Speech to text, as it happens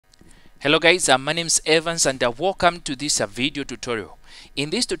Hello guys, my name is Evans and welcome to this video tutorial. In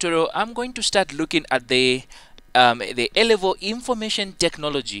this tutorial, I'm going to start looking at the A-level Information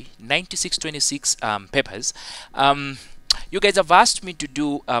Technology 9626 papers. You guys have asked me to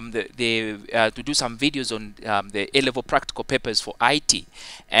do to do some videos on the A-level practical papers for IT,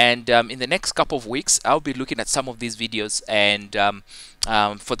 and in the next couple of weeks, I'll be looking at some of these videos. And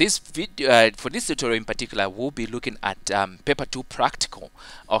for this video, for this tutorial in particular, we'll be looking at paper 2 practical.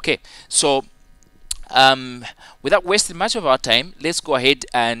 Okay, so without wasting much of our time, let's go ahead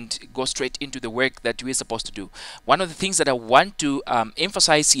and go straight into the work that we're supposed to do. One of the things that I want to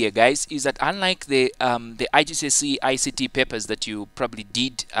emphasize here, guys, is that unlike the IGCSE ICT papers that you probably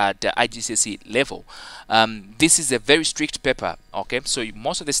did at the IGCSE level, this is a very strict paper. Okay, so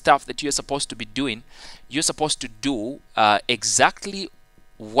most of the stuff that you're supposed to be doing, you're supposed to do exactly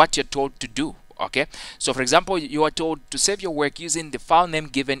what you're told to do. Okay, so for example, you are told to save your work using the file name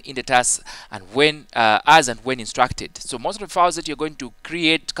given in the task and when as and when instructed. So most of the files that you're going to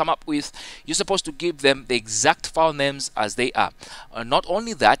come up with, you're supposed to give them the exact file names as they are. Not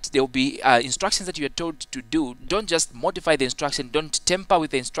only that, there will be instructions that you are told to do. Don't just modify the instruction, don't tamper with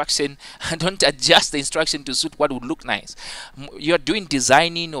the instruction, and don't adjust the instruction to suit what would look nice. You're doing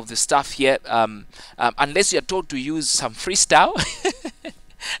designing of the stuff here, unless you're told to use some freestyle.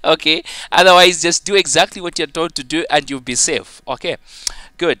 Okay, otherwise just do exactly what you're told to do and you'll be safe. Okay,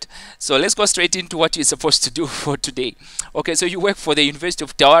 good. So let's go straight into what you're supposed to do for today. Okay, so you work for the University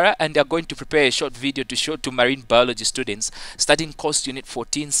of Tawara and they're going to prepare a short video to show to marine biology students studying course unit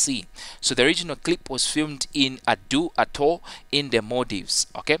 14C. So the original clip was filmed in Adu Atoll in the Maldives.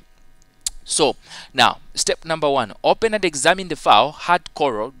 Okay, so now step number 1, open and examine the file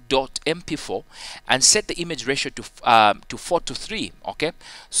hardcoral.mp4 and set the image ratio to 4:3. Okay,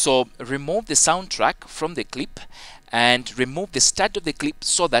 so remove the soundtrack from the clip and remove the start of the clip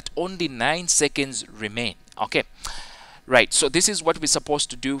so that only 9 seconds remain. Okay, right, so this is what we're supposed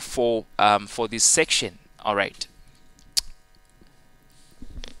to do for this section. All right,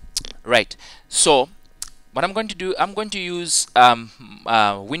 so what I'm going to do, I'm going to use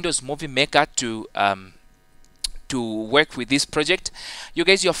Windows Movie Maker to work with this project. You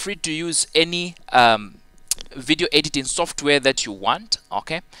guys, you're free to use any video editing software that you want.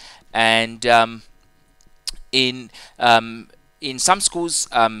 Okay, and in some schools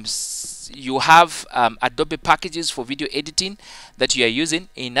you have Adobe packages for video editing that you are using.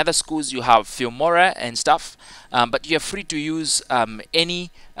 In other schools you have Filmora and stuff, but you are free to use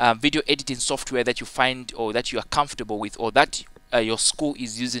any video editing software that you find or that you are comfortable with or that your school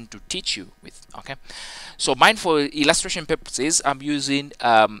is using to teach you with. Okay, so mine, for illustration purposes, I'm using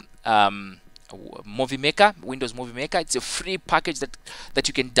Movie Maker, Windows Movie Maker. It's a free package that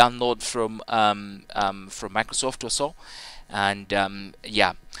you can download from Microsoft or so. And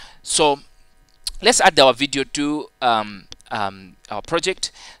yeah, so let's add our video to our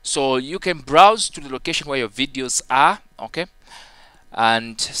project. So you can browse to the location where your videos are. Okay,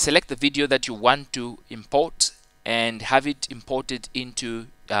 and select the video that you want to import and have it imported into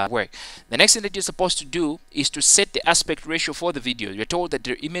work. The next thing that you're supposed to do is to set the aspect ratio for the video. You're told that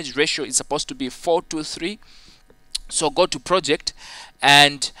the image ratio is supposed to be 4:3. So go to project,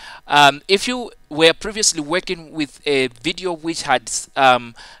 and if you were previously working with a video which had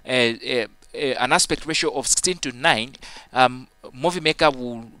an aspect ratio of 16:9, Movie Maker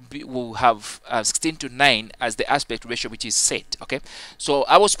will have 16:9 as the aspect ratio which is set. Okay, so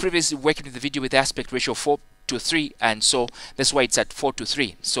I was previously working with the video with the aspect ratio 4:3, and so that's why it's at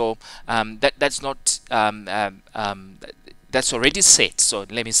 4:3. So that's not that's already set, so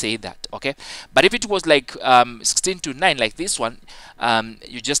let me say that. Okay, but if it was like 16:9 like this one,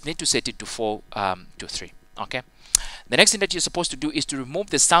 you just need to set it to 4:3. Okay, the next thing that you're supposed to do is to remove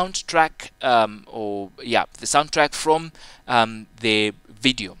the soundtrack the soundtrack from the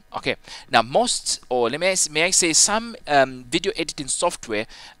video. Okay, now may I say some video editing software,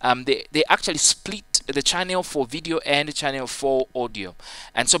 they actually split the channel for video and the channel for audio,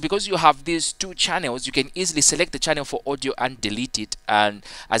 and so because you have these two channels, you can easily select the channel for audio and delete it, and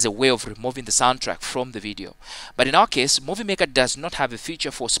as a way of removing the soundtrack from the video. But in our case, Movie Maker does not have a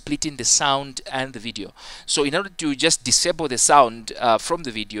feature for splitting the sound and the video. So in order to just disable the sound from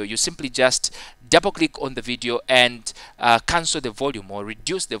the video, you simply just double click on the video and cancel the volume or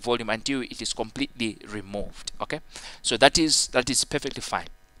reduce the volume until it is completely removed. Okay, so that is perfectly fine.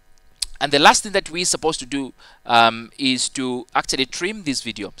 And the last thing that we're supposed to do is to actually trim this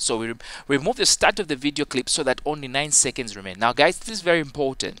video. So we remove the start of the video clip so that only 9 seconds remain. Now guys, this is very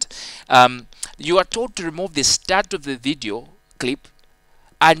important. You are told to remove the start of the video clip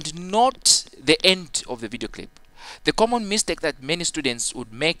and not the end of the video clip. the common mistake that many students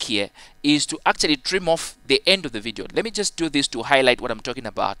would make here is to actually trim off the end of the video. Let me just do this to highlight what I'm talking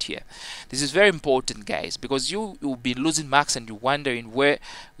about here. This is very important, guys, because you will be losing marks and you're wondering where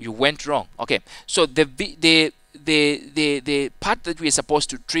you went wrong. Okay, so the part that we are supposed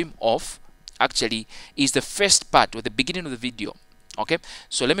to trim off actually is the first part, or the beginning of the video. Okay,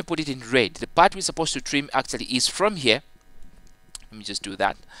 so let me put it in red. The part we're supposed to trim actually is from here. Let me just do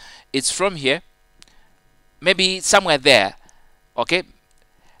that. It's from here, maybe somewhere there. Okay,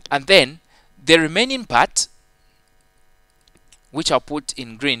 and then the remaining part, which I'll put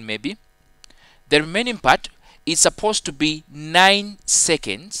in green maybe, the remaining part is supposed to be 9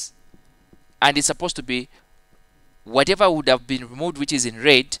 seconds, and it's supposed to be whatever would have been removed, which is in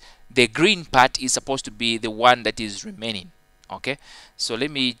red. The green part is supposed to be the one that is remaining. Okay, so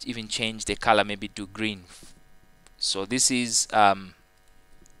let me even change the color maybe to green. So this is the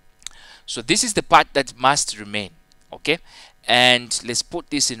part that must remain. Okay, and let's put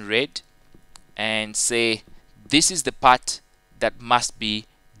this in red and say this is the part that must be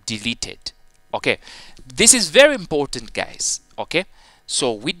deleted. Okay, this is very important, guys. Okay,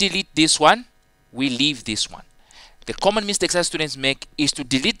 so we delete this one, we leave this one. The common mistakes that students make is to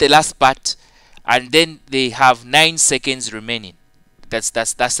delete the last part and then they have 9 seconds remaining.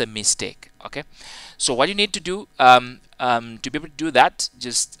 That's a mistake. Okay, so what you need to do to be able to do that,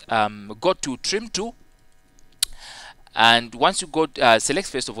 just go to trim tool, and once you go select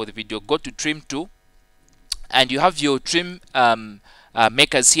first of all the video, go to trim tool, and you have your trim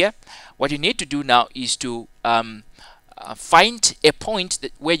makers here. What you need to do now is to find a point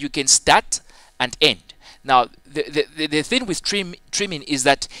where you can start and end. Now the thing with trimming is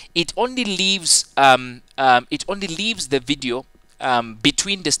that it only leaves the video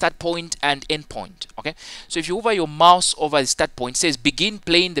between the start point and end point. Okay, so if you hover your mouse over the start point, it says begin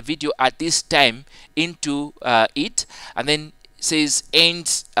playing the video at this time into it, and then says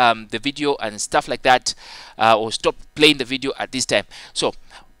end the video and stuff like that, or stop playing the video at this time. So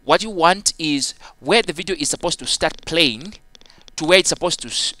what you want is where the video is supposed to start playing to where it's supposed to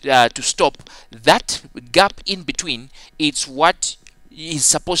stop. That gap in between, it's what is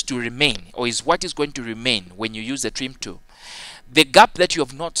supposed to remain, or is what is going to remain when you use the trim tool. The gap that you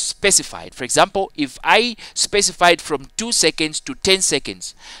have not specified, for example, if I specified from 2 seconds to 10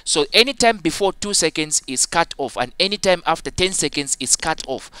 seconds, so anytime before 2 seconds is cut off and anytime after 10 seconds is cut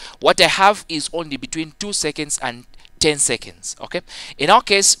off, what I have is only between 2 seconds and 10 seconds. Okay, in our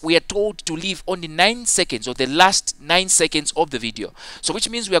case we are told to leave only 9 seconds, or the last 9 seconds of the video, so which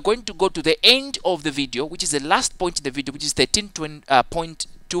means we are going to go to the end of the video, which is the last point in the video, which is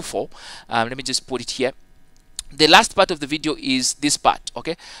 13.24. Let me just put it here. The last part of the video is this part.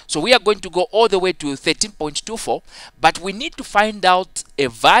 Okay, so we are going to go all the way to 13.24, but we need to find out a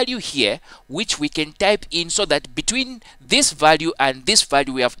value here which we can type in, so that between this value and this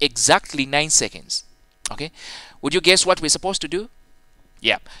value we have exactly 9 seconds. Okay, would you guess what we're supposed to do?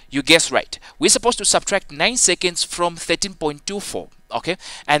 Yeah, you guessed right. We're supposed to subtract 9 seconds from 13.24. Okay,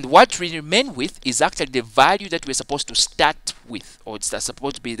 and what we remain with is actually the value that we're supposed to start with, or it's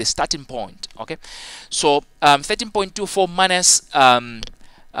supposed to be the starting point. Okay, so 13.24 minus 9,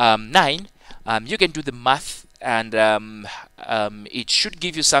 you can do the math, and it should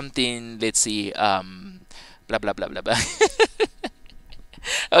give you something. Let's see, blah blah blah blah blah.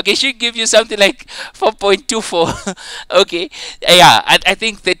 Okay, should give you something like 4.24. Okay, yeah, I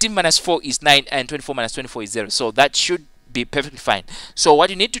think 13 minus 4 is 9 and 24 minus 24 is 0, so that should be perfectly fine. So what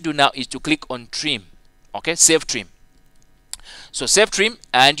you need to do now is to click on trim. Okay, save trim. So save trim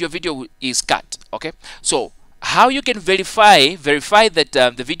and your video is cut. Okay, so how you can verify that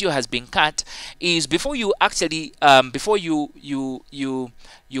the video has been cut is before you actually before you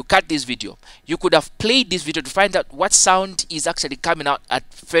cut this video, you could have played this video to find out what sound is actually coming out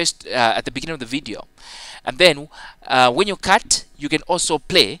at first at the beginning of the video, and then when you cut, you can also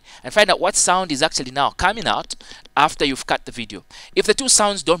play and find out what sound is actually now coming out after you've cut the video. If the two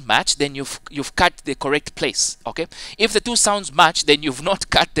sounds don't match, then you've cut the correct place. Okay, if the two sounds match, then you've not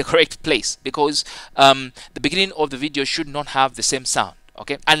cut the correct place, because the beginning of the video should not have the same sound.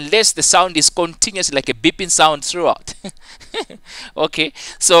 Okay, unless the sound is continuous, like a beeping sound throughout. Okay,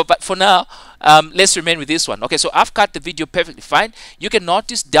 so but for now, let's remain with this one. Okay, so I've cut the video perfectly fine. You can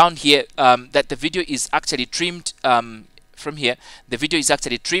notice down here that the video is actually trimmed. From here, the video is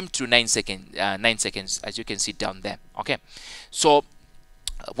actually trimmed to 9 seconds, as you can see down there. Okay, so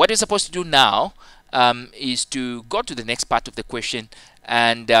what you're supposed to do now is to go to the next part of the question,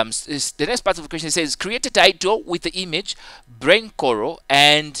 and the next part of the question says create a title with the image brain coral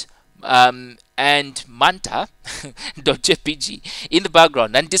and and manta.jpg in the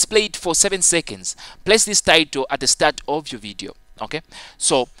background and display it for 7 seconds. Place this title at the start of your video. Okay,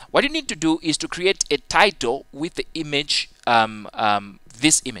 so what you need to do is to create a title with the image,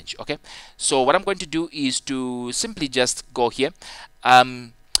 this image. Okay, so what I'm going to do is to simply just go here.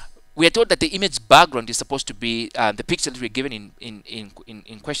 We are told that the image background is supposed to be the picture that we're given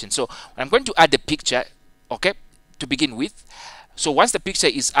in question. So I'm going to add the picture, okay, to begin with. So once the picture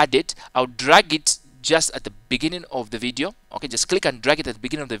is added, I'll drag it just at the beginning of the video. Okay, just click and drag it at the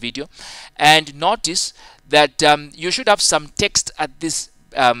beginning of the video, and notice that you should have some text at this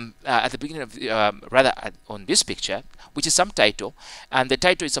at the beginning of on this picture, which is some title, and the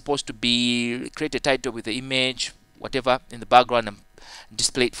title is supposed to be create a title with the image, whatever, in the background and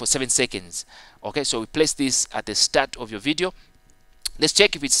display it for 7 seconds. Okay, so we place this at the start of your video. Let's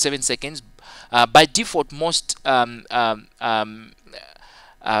check if it's 7 seconds. By default, most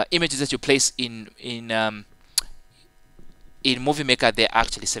images that you place in Movie Maker, they're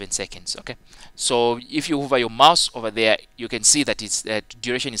actually 7 seconds. Okay, so if you hover your mouse over there, you can see that its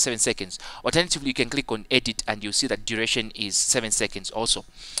duration is 7 seconds. Alternatively, you can click on edit and you see that duration is 7 seconds also.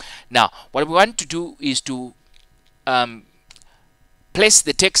 Now what we want to do is to place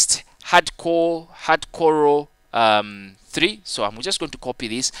the text hardcore 3. So I'm just going to copy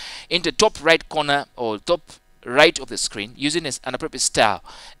this into the top right corner or top right of the screen using an appropriate style,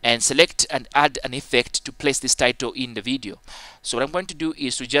 and select and add an effect to place this title in the video. So what I'm going to do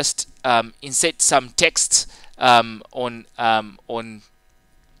is to just insert some text on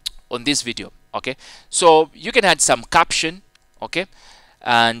this video. Okay, so you can add some caption. Okay,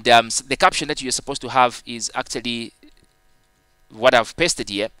 and the caption that you're supposed to have is actually what I've pasted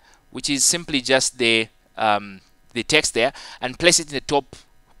here, which is simply just the text there, and place it in the top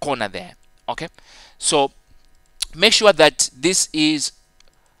corner there. Okay, so make sure that this is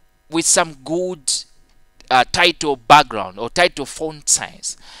with some good title background or title font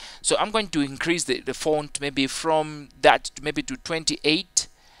size. So I'm going to increase the font maybe from that to maybe to 28,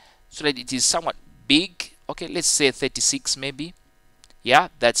 so that it is somewhat big. Okay, let's say 36 maybe. Yeah,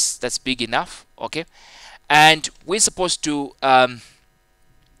 that's big enough. Okay, and we're supposed to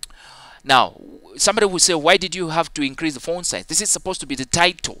now somebody will say, why did you have to increase the font size? This is supposed to be the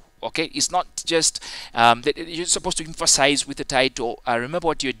title. Okay, it's not just that you're supposed to emphasize with the title. Remember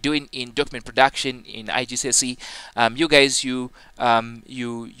what you're doing in document production in IGCSE. You guys, you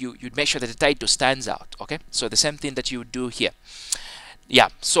make sure that the title stands out. Okay, so the same thing that you do here. Yeah,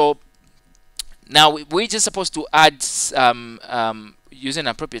 so now we're just supposed to add using an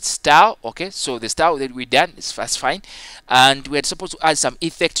appropriate style. Okay, so the style that we done is fine, and we're supposed to add some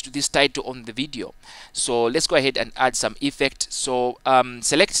effect to this title on the video. So let's go ahead and add some effect. So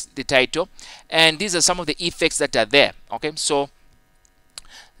select the title, and these are some of the effects that are there. Okay, so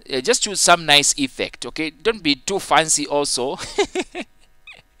just choose some nice effect. Okay, don't be too fancy also.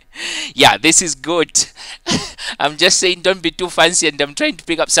 Yeah, this is good. I'm just saying, don't be too fancy, and I'm trying to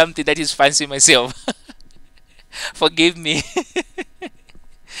pick up something that is fancy myself. Forgive me.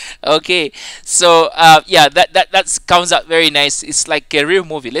 Okay, so yeah, that comes out very nice. It's like a real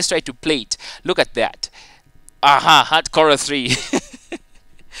movie. Let's try to play it. Look at that. Hardcore 3.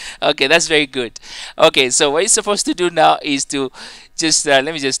 Okay, that's very good. Okay, so what you're supposed to do now is to just let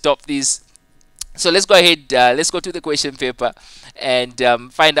me just stop this. So let's go ahead, let's go to the question paper and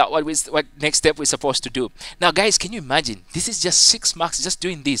find out what next step we're supposed to do. Now guys, can you imagine, this is just 6 marks just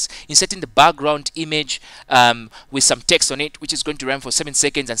doing this, inserting the background image with some text on it, which is going to run for 7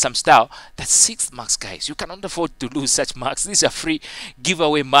 seconds and some style. That's 6 marks, guys. You cannot afford to lose such marks. These are free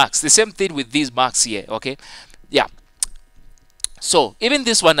giveaway marks. The same thing with these marks here. Okay, yeah, so even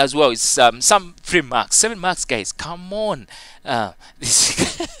this one as well is some free marks. 7 marks, guys. Come on.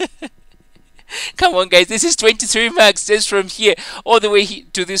 Come on, guys, this is 23 marks just from here all the way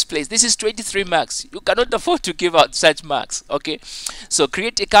to this place. This is 23 marks. You cannot afford to give out such marks. Okay, so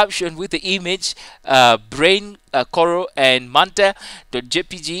create a caption with the image, brain, coral, and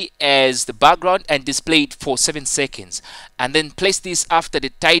manta.jpg as the background, and display it for 7 seconds. And then place this after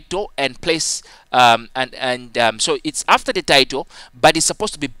the title, and place so it's after the title, but it's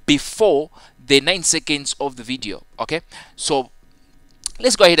supposed to be before the 9 seconds of the video. Okay, so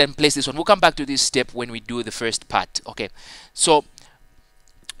let's go ahead and place this one. We'll come back to this step when we do the first part. Okay, so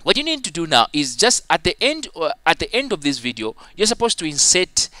what you need to do now is just at the end of this video, you're supposed to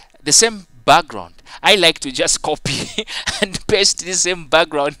insert the same background. I like to just copy and paste the same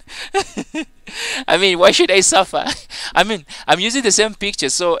background. I mean, why should I suffer? I mean, I'm using the same picture,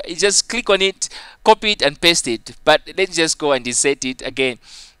 so you just click on it, copy it, and paste it. But let's just go and insert it again.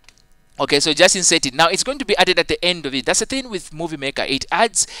 Okay, so just insert it. Now it's going to be added at the end of it. That's the thing with Movie Maker. It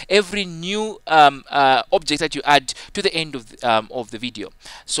adds every new object that you add to the end of the video.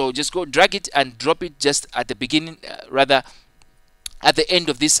 So just go drag it and drop it just at the beginning, rather at the end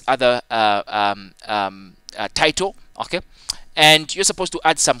of this other title. Okay, and you're supposed to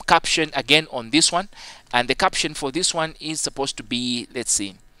add some caption again on this one, and the caption for this one is supposed to be, let's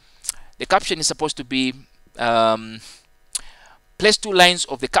see, the caption is supposed to be place 2 lines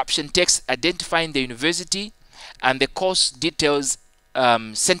of the caption text identifying the university and the course details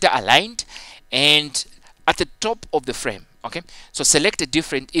center aligned and at the top of the frame. Okay, so select a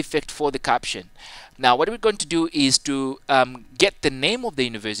different effect for the caption. Now what we're going to do is to get the name of the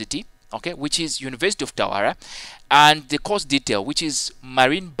university, okay, which is University of Tawara, and the course detail, which is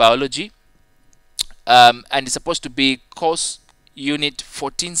marine biology, and it's supposed to be course unit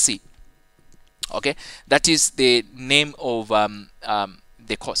 14C. Okay, that is the name of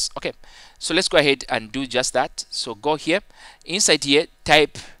the course. Okay, so let's go ahead and do just that. So go here, inside here,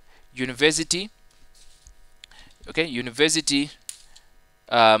 type university. Okay, University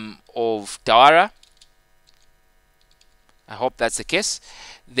of Tawara. I hope that's the case.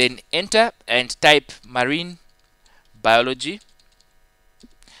 Then enter and type marine biology.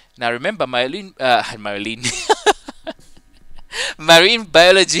 Now remember, marine marine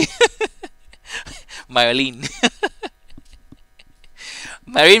biology. Marine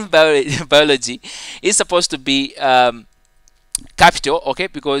biology is supposed to be capital, okay,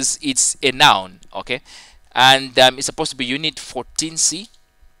 because it's a noun, okay, and it's supposed to be unit 14C.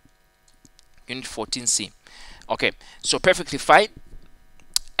 Unit 14C. Okay, so perfectly fine.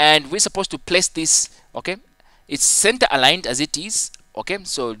 And we're supposed to place this, okay, it's center aligned as it is. Okay,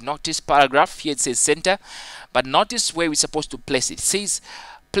 so notice paragraph here, it says center, but notice where we're supposed to place it. It says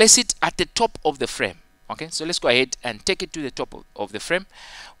place it at the top of the frame. Okay, so let's go ahead and take it to the top of the frame.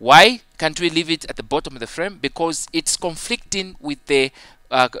 Why can't we leave it at the bottom of the frame? Because it's conflicting with the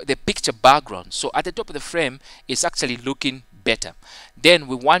picture background. So at the top of the frame, it's actually looking better. Then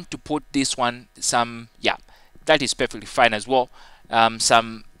we want to put this one some, yeah, that is perfectly fine as well,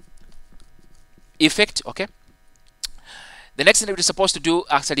 some effect. Okay, the next thing that we're supposed to do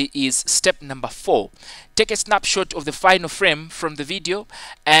actually is step number 4. Take a snapshot of the final frame from the video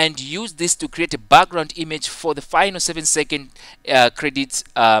and use this to create a background image for the final 7-second credits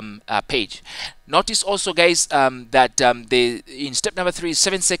page. Notice also, guys, that in step number 3 is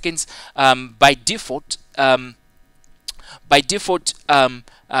 7 seconds by default.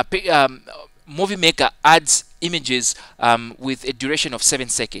 Movie Maker adds images with a duration of 7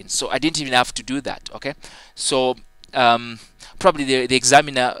 seconds, so I didn't even have to do that. Okay, so probably the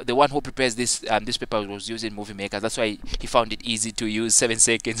examiner, the one who prepares this this paper, was using Movie Maker. That's why he found it easy to use 7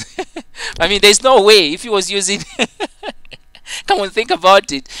 seconds. I mean, there's no way if he was using come on, think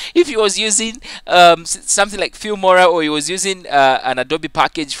about it. If he was using something like Filmora, or he was using an Adobe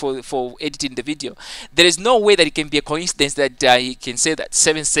package for editing the video, there is no way that it can be a coincidence that he can say that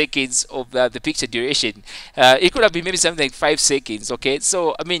 7 seconds of the picture duration. It could have been maybe something like 5 seconds. Okay,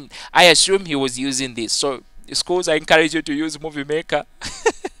 so I mean, I assume he was using this. So schools, I encourage you to use Movie Maker.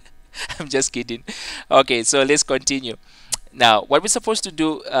 I'm just kidding. Okay, so let's continue. Now what we're supposed to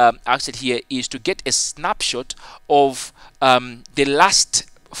do actually here is to get a snapshot of the last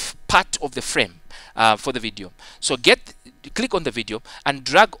part of the frame for the video. So click on the video and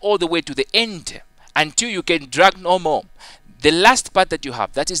drag all the way to the end until you can drag no more. The last part that you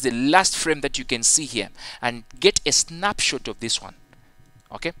have, that is the last frame that you can see here, and get a snapshot of this one.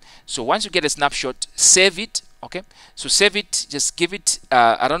 Okay, so once you get a snapshot, save it. Okay, so save it, just give it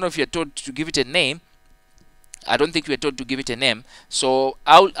I don't know if you're told to give it a name. I don't think we're told to give it a name, so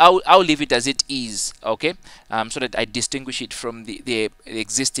I'll leave it as it is. Okay, so that I distinguish it from the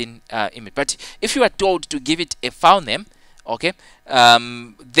existing image. But if you are told to give it a file name, okay,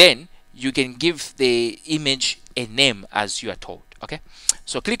 then you can give the image a name as you are told. Okay,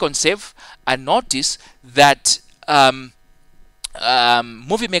 so click on save and notice that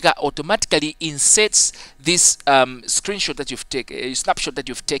Movie Maker automatically inserts this screenshot that you've taken, snapshot that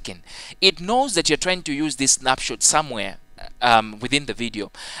you've taken. It knows that you're trying to use this snapshot somewhere within the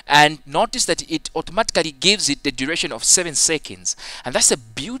video, and notice that it automatically gives it the duration of 7 seconds, and that's the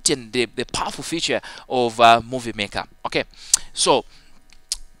beauty and the powerful feature of Movie Maker. Okay, so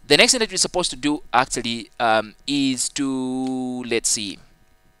the next thing that you're supposed to do actually is to, let's see,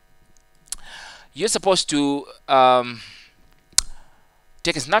 you're supposed to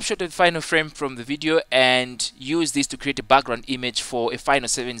take a snapshot of the final frame from the video and use this to create a background image for a final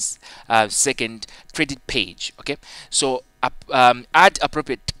 7-second credit page. Okay, so add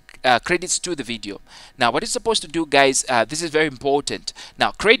appropriate credits to the video. Now what it's supposed to do, guys, this is very important.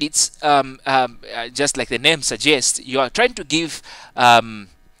 Now credits, just like the name suggests, you are trying to give oh,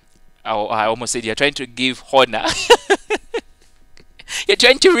 I almost said you're trying to give honor. You're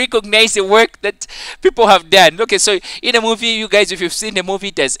trying to recognize the work that people have done. Okay, so in a movie, you guys, if you've seen the movie,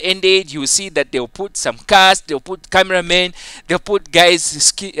 it has ended, you will see that they'll put some cast, they'll put cameramen, they'll put guys,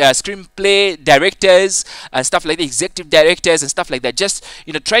 screenplay directors and stuff like that, executive directors and stuff like that. Just,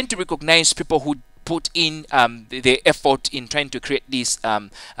 you know, trying to recognize people who put in the effort in trying to create this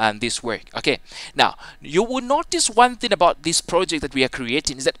this work. Okay, now you will notice one thing about this project that we are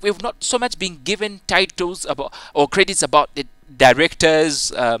creating is that we've not so much been given titles about or credits about the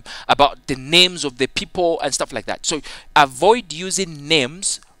directors, about the names of the people and stuff like that. So avoid using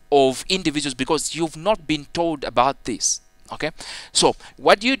names of individuals because you've not been told about this. Okay, so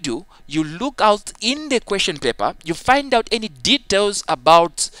what do? You look out in the question paper, you find out any details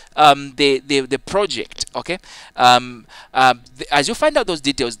about the project. Okay, as you find out those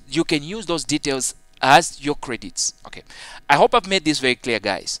details, you can use those details as your credits. Okay, I hope I've made this very clear,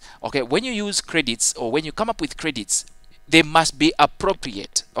 guys. Okay, when you use credits or when you come up with credits, they must be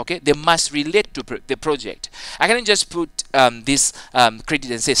appropriate. Okay, they must relate to the project. I can't just put this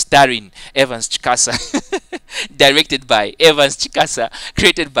credit and say starring Evans Chikasa, directed by Evans Chikasa,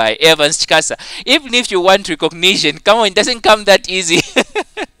 created by Evans Chikasa. Even if you want recognition, come on, it doesn't come that easy.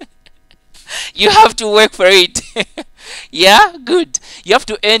 You have to work for it. Yeah, good. You have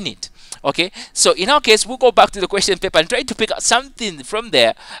to earn it. Okay, so in our case, we'll go back to the question paper and try to pick out something from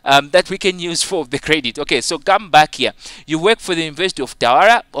there that we can use for the credit. Okay, so come back here. You work for the University of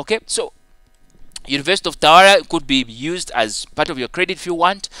Tawara. Okay, so University of Tawara could be used as part of your credit if you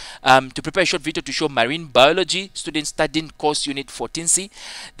want, to prepare a short video to show marine biology students studying course unit 14C.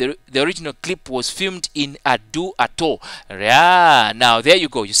 The original clip was filmed in Adu Atoll. Yeah, now there you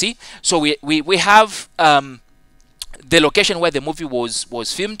go. You see, so we have the location where the movie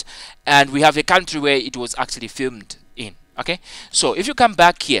was filmed, and we have a country where it was actually filmed in. Okay, so if you come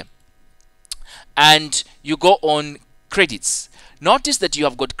back here and you go on credits, notice that you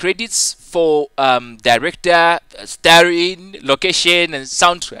have got credits for director, starring, location and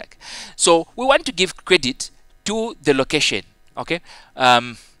soundtrack. So we want to give credit to the location. Okay,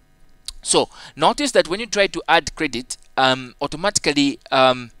 so notice that when you try to add credit, automatically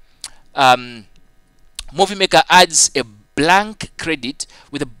Movie Maker adds a blank credit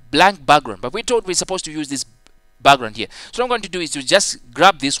with a blank background, but we're told we're supposed to use this background here. So what I'm going to do is to just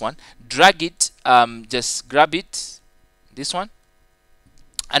grab this one, drag it, just grab it, this one,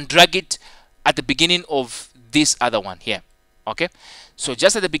 and drag it at the beginning of this other one here. Okay, so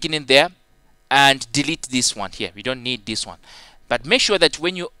just at the beginning there, and delete this one here. We don't need this one, but make sure that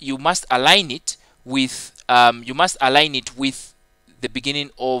when you must align it with the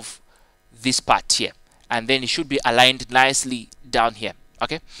beginning of this part here, and then it should be aligned nicely down here.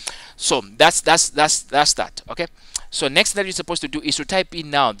 Okay, so that's that. Okay, so next that you're supposed to do is to type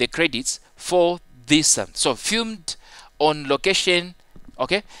in now the credits for this so filmed on location.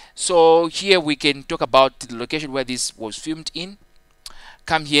 Okay, so here we can talk about the location where this was filmed in.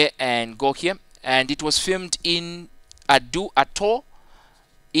 Come here and go here, and it was filmed in Adu Atoll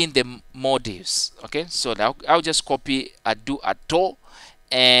in the Maldives. Okay, so now I'll just copy Adu Atoll,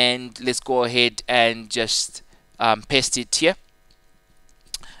 and let's go ahead and just paste it here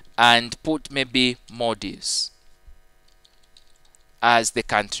and put maybe Maldives as the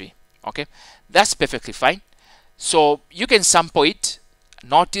country. Okay, that's perfectly fine. So you can sample it.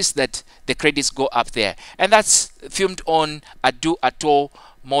 Notice that the credits go up there, and that's filmed on Adu Atoll,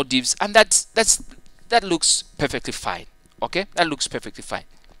 Maldives, and that looks perfectly fine. Okay, that looks perfectly fine.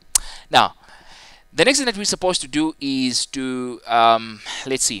 Now the next thing that we're supposed to do is to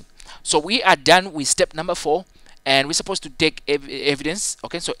let's see. So we are done with step number 4, and we're supposed to take evidence.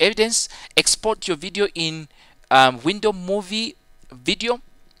 Okay, so evidence, export your video in window movie video.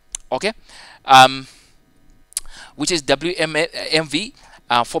 Okay, which is WMV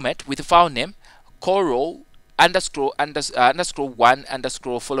format with a file name Coral underscore 1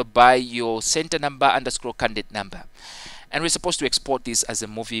 underscore followed by your center number underscore candidate number, and we're supposed to export this as a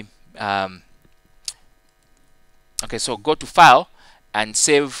movie. Okay, so go to file and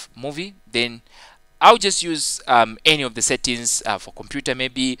save movie. Then I'll just use any of the settings for computer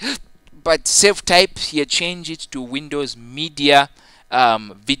maybe, but save type here, change it to Windows Media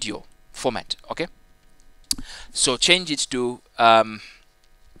video format. Okay, so change it to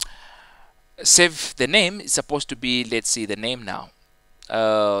save the name. It's supposed to be, let's see the name now.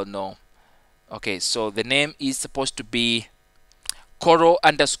 No. Okay, so the name is supposed to be Coral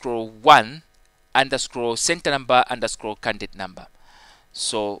underscore 1 underscore center number underscore candidate number.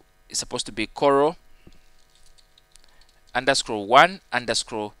 So is supposed to be Coral underscore 1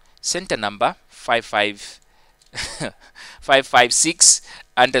 underscore center number 556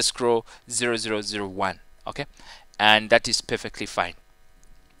 underscore 0001. Okay, and that is perfectly fine.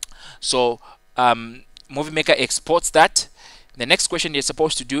 So Movie Maker exports that. The next question you're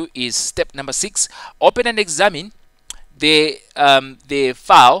supposed to do is step number 6. Open and examine the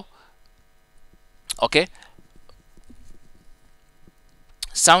file. Okay,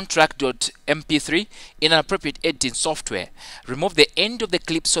 soundtrack.mp3 in an appropriate editing software. Remove the end of the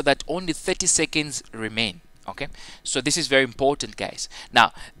clip so that only 30 seconds remain. Okay, so this is very important, guys.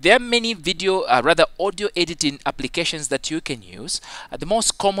 Now, there are many video, rather audio editing applications that you can use. The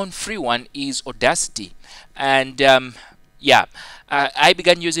most common free one is Audacity, and yeah, I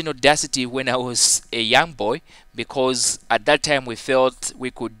began using Audacity when I was a young boy, because at that time we felt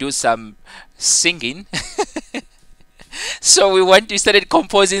we could do some singing. So we started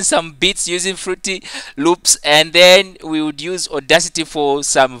composing some beats using Fruity Loops, and then we would use Audacity for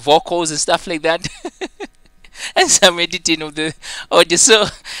some vocals and stuff like that. And some editing of the audio. So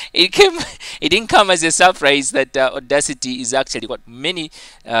it didn't come as a surprise that Audacity is actually what many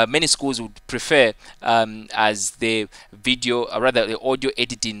schools would prefer as the video, rather the audio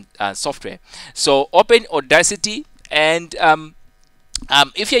editing software. So open Audacity, and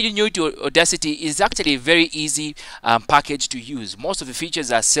if you're new to Audacity, it's actually a very easy package to use. Most of the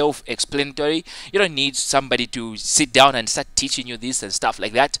features are self-explanatory. You don't need somebody to sit down and start teaching you this and stuff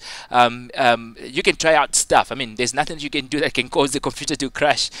like that. You can try out stuff. I mean, there's nothing you can do that can cause the computer to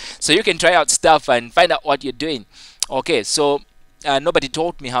crash. So you can try out stuff and find out what you're doing. Okay, so nobody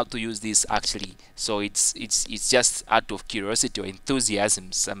taught me how to use this actually. So it's just out of curiosity or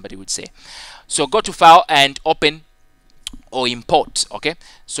enthusiasm, somebody would say. So go to File and Open or Import. Okay,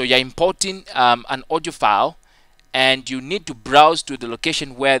 so you're importing an audio file, and you need to browse to the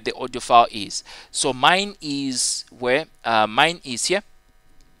location where the audio file is. So mine is where? Mine is here.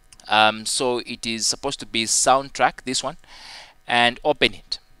 So it is supposed to be soundtrack, this one, and open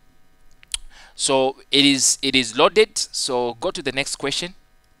it. So it is loaded. So go to the next question.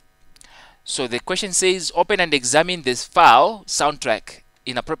 So the question says open and examine this file soundtrack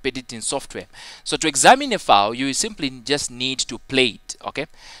in appropriate editing software. So to examine a file, you simply just need to play it. Okay,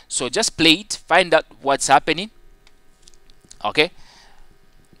 so just play it, find out what's happening. Okay,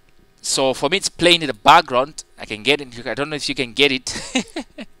 so for me it's playing in the background. I can get it. I don't know if you can get it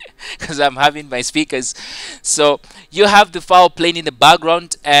because I'm having my speakers. So you have the file playing in the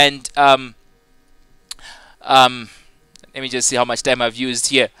background, and let me just see how much time I've used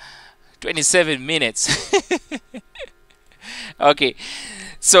here. 27 minutes. Okay,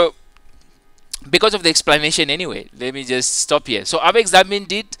 so because of the explanation anyway, let me just stop here. So I've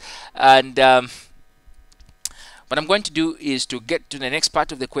examined it, and what I'm going to do is to get to the next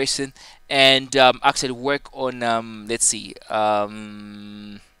part of the question and actually work on let's see,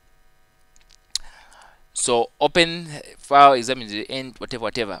 so open file, examine the end,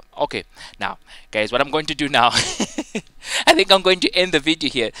 whatever. Okay, now guys, what I'm going to do now, I think I'm going to end the video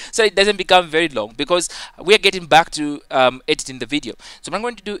here so it doesn't become very long, because we are getting back to editing the video. So what I'm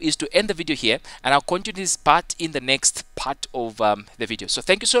going to do is to end the video here, and I'll continue this part in the next part of the video. So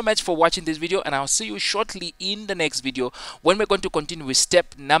thank you so much for watching this video, and I'll see you shortly in the next video when we're going to continue with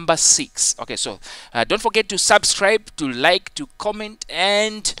step number 6. Okay, so don't forget to subscribe, to like, to comment,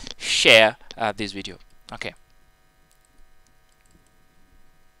 and share this video. Okay.